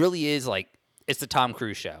it really is like it's the Tom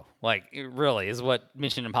Cruise show. Like it really is what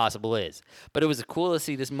Mission Impossible is. But it was cool to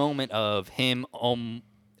see this moment of him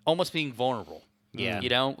almost being vulnerable. Yeah. you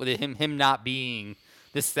know, with him not being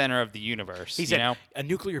the center of the universe. He you said, know, a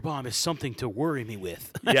nuclear bomb is something to worry me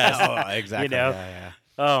with. Yes. Oh, exactly. You know? Yeah.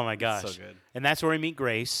 Oh my gosh. So good. And that's where we meet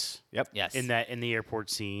Grace. Yep. yes, In the airport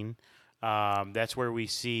scene. That's where we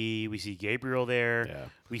see Gabriel there. Yeah.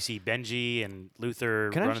 We see Benji and Luther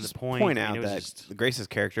Can I running just the point. point I out mean, it was that just- Grace's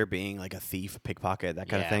character being like a thief, pickpocket, that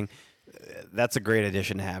kind of Yeah. thing, that's a great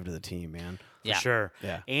addition to have to the team, man. yeah, for sure.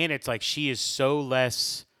 Yeah. And it's like she is so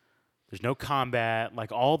less. There's no combat.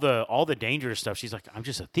 Like all the dangerous stuff. She's like, I'm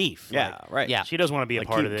just a thief. Yeah, Like, right. Yeah. She doesn't want to be Like,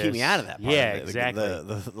 a part keep, of this. keep me out of that part Yeah, of it, exactly.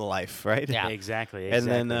 the life, right? Yeah. Exactly. And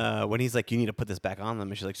then exactly. when he's like, you need to put this back on them,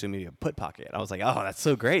 and she's like, so maybe a put pocket. I was like, oh, that's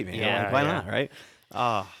so great, man. Yeah, Like, why yeah. not, right?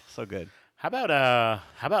 Oh, so good. How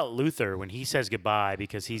about Luther when he says goodbye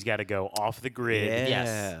because he's got to go off the grid?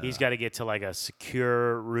 Yes. He's got to get to like a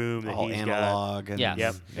secure room that all he's got. analog. And, Yeah.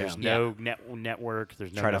 Yep. yeah. There's no network.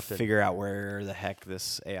 There's no Try to nothing. figure out where the heck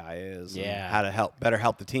this AI is. and Yeah. how to better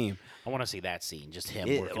help the team. I want to see that scene. Just him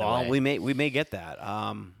It- working well, away. we may get that.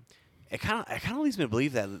 It kind of leads me to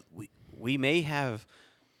believe that we may have,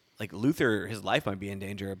 like, Luther, his life might be in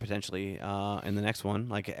danger potentially in the next one.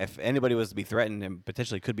 Like, if anybody was to be threatened, and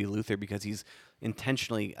potentially could be Luther because he's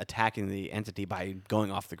intentionally attacking the entity by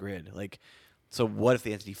going off the grid. Like, so what if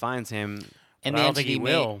the entity finds him? And But the I don't think entity he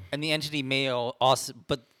may, will. and the entity may also,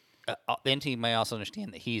 but the entity may also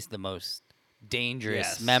understand that he's the most dangerous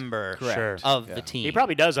Yes. member Correct. Sure. of Yeah. the team. He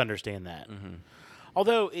probably does understand that. Mm-hmm.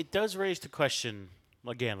 Although it does raise the question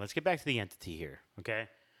again. Let's get back to the entity here. Okay,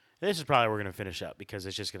 this is probably where we're going to finish up because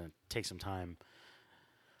it's just going to take some time.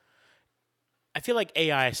 I feel like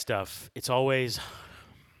AI stuff. It's always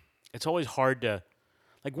hard to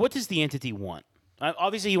like. What does the entity want?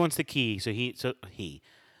 Obviously, he wants the key.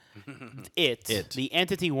 The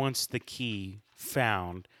entity wants the key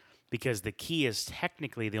found because the key is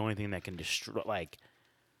technically the only thing that can destroy. Like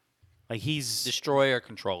he's destroy or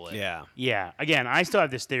control it. Yeah. yeah. Again, I still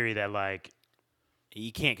have this theory that like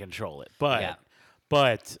you can't control it, but Yeah.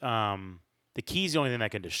 The key's the only thing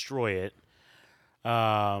that can destroy it.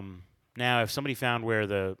 Now, if somebody found where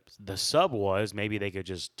the sub was, maybe they could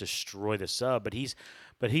just destroy the sub. But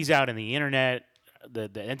he's out in the internet. The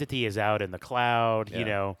entity is out in the cloud. You Yeah.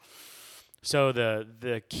 know, so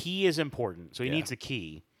the key is important. So he Yeah. needs the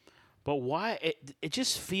key. But why? It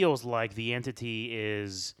just feels like the entity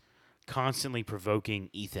is constantly provoking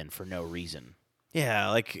Ethan for no reason. Yeah,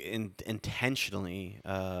 like intentionally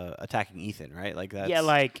attacking Ethan, right? Like that. Yeah,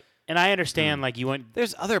 like And I understand, like, you want.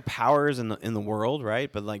 There's other powers in the world,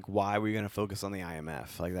 right? But like, why were you going to focus on the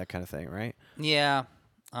IMF, like that kind of thing, right? Yeah.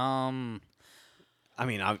 I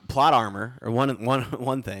mean, plot armor or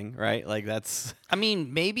one thing, right? Like that's. I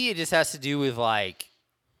mean, maybe it just has to do with like.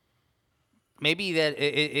 Maybe that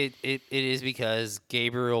it is because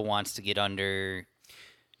Gabriel wants to get under.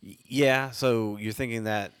 Yeah, so you're thinking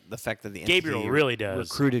that the fact that the Gabriel entity really does.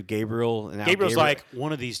 recruited Gabriel, and now Gabriel's Gabriel, like,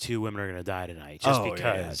 one of these two women are going to die tonight just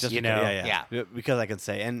because, just you because, know. yeah, because I can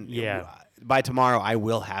say, and Yeah. by tomorrow I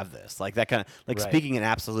will have this, like that kind of, like Right. speaking in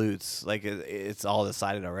absolutes, like it's all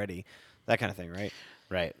decided already, that kind of thing, right?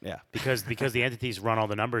 Right. Yeah. Because the entities run all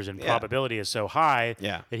the numbers and Yeah. probability is so high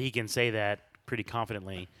Yeah. that he can say that pretty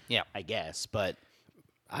confidently. Yeah. I guess, but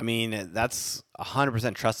I mean, that's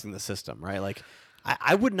 100% trusting the system, right? Like,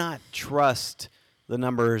 I would not trust the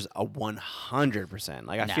numbers 100%.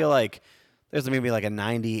 Like, I No. feel like there's maybe like a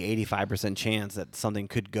 90, 85% chance that something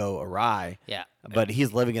could go awry. Yeah. But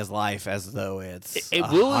he's living his life as though it's It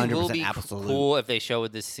will 100% be absolute. cool if they show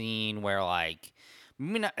the scene where like,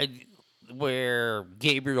 maybe not, where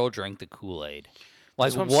Gabriel drank the Kool-Aid.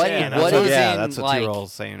 Like That's what I'm what? saying. What is yeah, in that's what like? T-Roll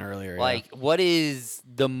was saying earlier. Like, what is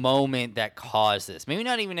the moment that caused this? Maybe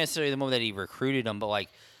not even necessarily the moment that he recruited him, but like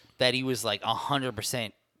that he was like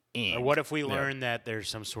 100% in. or what if we learn that there's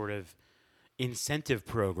some sort of incentive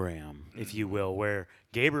program, if you will, where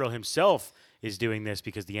Gabriel himself is doing this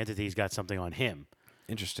because the entity's got something on him.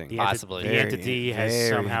 Interesting. The, Possibly. the Very- entity has very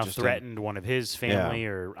somehow interesting. threatened one of his family,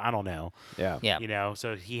 or I don't know. Yeah. Yeah. You know,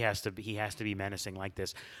 so he has to be menacing like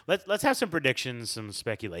this. Let's have some predictions, some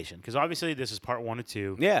speculation, because obviously this is part 1 and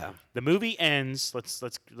 2. Yeah. The movie ends. Let's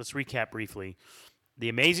recap briefly. The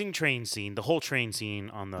amazing train scene, the whole train scene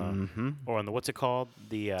on the or on the what's it called,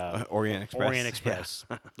 the Orient Express. Orient Express.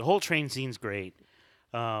 The whole train scene's great.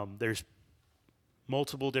 There's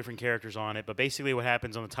multiple different characters on it, but basically what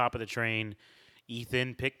happens on the top of the train,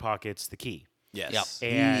 Ethan pickpockets the key. Yes.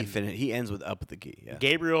 Yep. And He ends with up with the key. Yeah.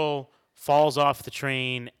 Gabriel falls off the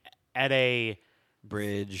train at a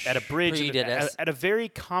Bridge. bridge Pretty dead ass. at a very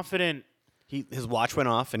confident. His watch went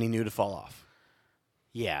off and he knew to fall off.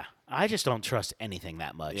 Yeah, I just don't trust anything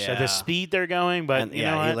that much. Yeah. The speed they're going, but And you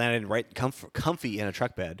know he what? landed right comfy in a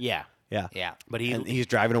truck bed. Yeah, Yeah. Yeah. but And he's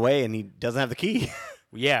driving away and he doesn't have the key.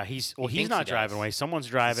 he's thinks not he driving does. away. Someone's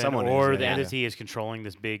driving, Someone or is, the yeah. entity is controlling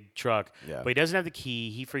this big truck. Yeah. But he doesn't have the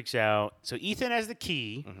key. He freaks out. So Ethan has the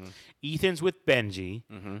key. Mm-hmm. Ethan's with Benji.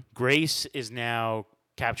 Grace is now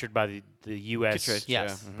captured by the U.S. Good choice,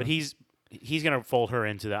 Yes. yeah. But he's gonna fold her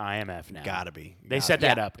into the IMF now. Gotta be. They Gotta set be.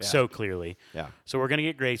 that Yeah. up Yeah. so clearly. Yeah. So we're gonna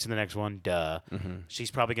get Grace in the next one. Duh.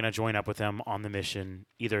 She's probably gonna join up with them on the mission,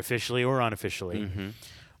 either officially or unofficially.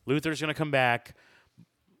 Luther's gonna come back.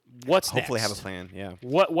 What's Hopefully next? have a plan. Yeah.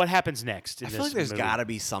 What happens next? In I feel this like there's movie? got to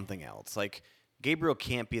be something else. Like Gabriel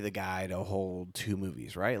can't be the guy to hold 2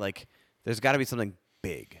 movies, right? Like there's got to be something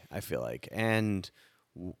big. I feel like, and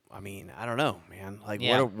I mean, I don't know, man. Like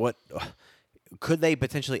Yeah. what could they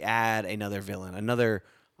potentially add another villain, another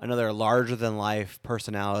larger than life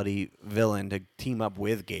personality villain to team up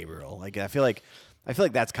with Gabriel? Like I feel like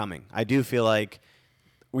that's coming. I do feel like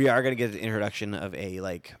we are going to get the introduction of a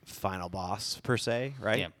like final boss per se,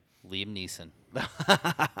 right? Yeah. Liam Neeson.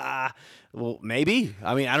 Well, maybe.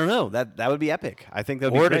 I mean, I don't know. That would be epic. I think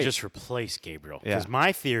that would Or be to great. just replace Gabriel. Yeah. Because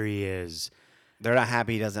my theory is, They're not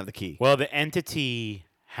happy he doesn't have the key. well, the entity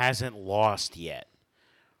hasn't lost yet.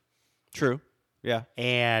 True. Yeah.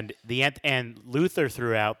 And and Luther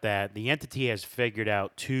threw out that the entity has figured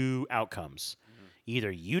out 2 outcomes.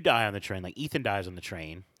 Either you die on the train, like Ethan dies on the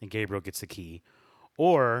train, and Gabriel gets the key,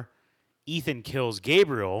 or Ethan kills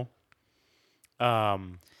Gabriel,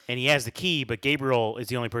 and he has the key, but Gabriel is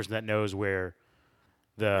the only person that knows where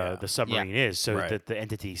the submarine is, so Right. that the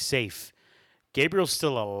entity's safe. Gabriel's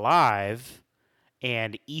still alive,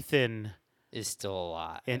 and Ethan Is still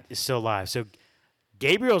alive. is still alive. So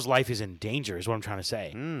Gabriel's life is in danger, is what I'm trying to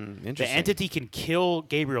say. The Interesting. entity can kill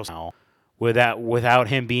Gabriel now without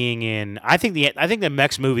him being in. I think the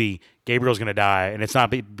next movie Gabriel's going to die, and it's not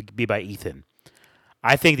be by Ethan.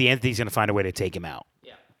 I think the entity's going to find a way to take him out,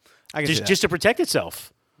 Yeah. I can see just to protect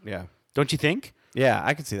itself. that. Yeah. Don't you think? Yeah,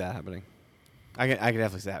 I can see that happening. I can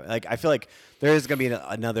definitely see that. Like, I feel like there is going to be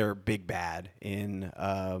another big bad in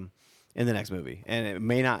the next movie, and it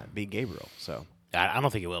may not be Gabriel. So I don't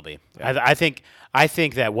think it will be. I think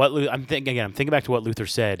that I'm thinking back to what Luther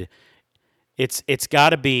said. It's got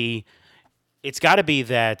to be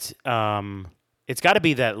that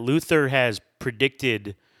Luther has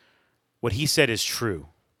predicted what he said is true,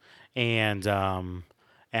 and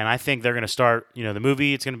I think they're going to start. The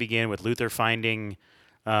movie. It's going to begin with Luther finding.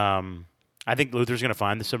 I think Luther's going to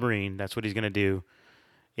find the submarine. That's what he's going to do,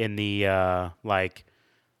 in the like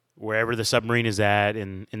wherever the submarine is at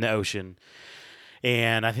in the ocean.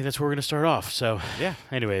 And I think that's where we're going to start off. So, Yeah.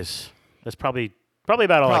 Anyways, that's probably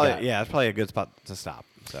about all I got. Yeah, it's probably a good spot to stop.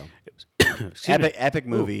 So, Excuse me. epic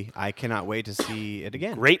movie. I cannot wait to see it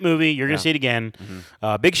again. Great movie. You're going to Yeah. see it again.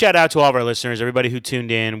 Big shout out to all of our listeners, everybody who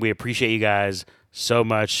tuned in. We appreciate you guys so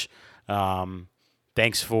much.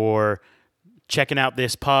 Thanks for checking out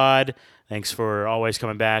this pod. Thanks for always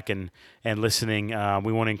coming back and listening.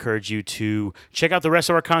 We want to encourage you to check out the rest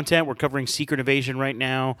of our content. We're covering Secret Invasion right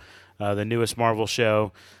now, the newest Marvel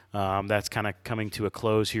show. That's kind of coming to a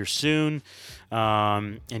close here soon.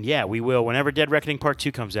 And yeah, we will. Whenever Dead Reckoning Part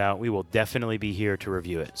 2 comes out, we will definitely be here to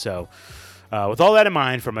review it. So with all that in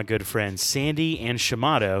mind, from my good friends Sandy and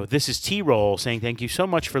Shamato, this is T-Roll saying thank you so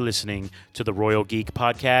much for listening to the Royal Geek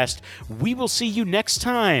Podcast. We will see you next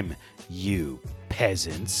time, you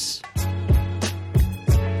peasants.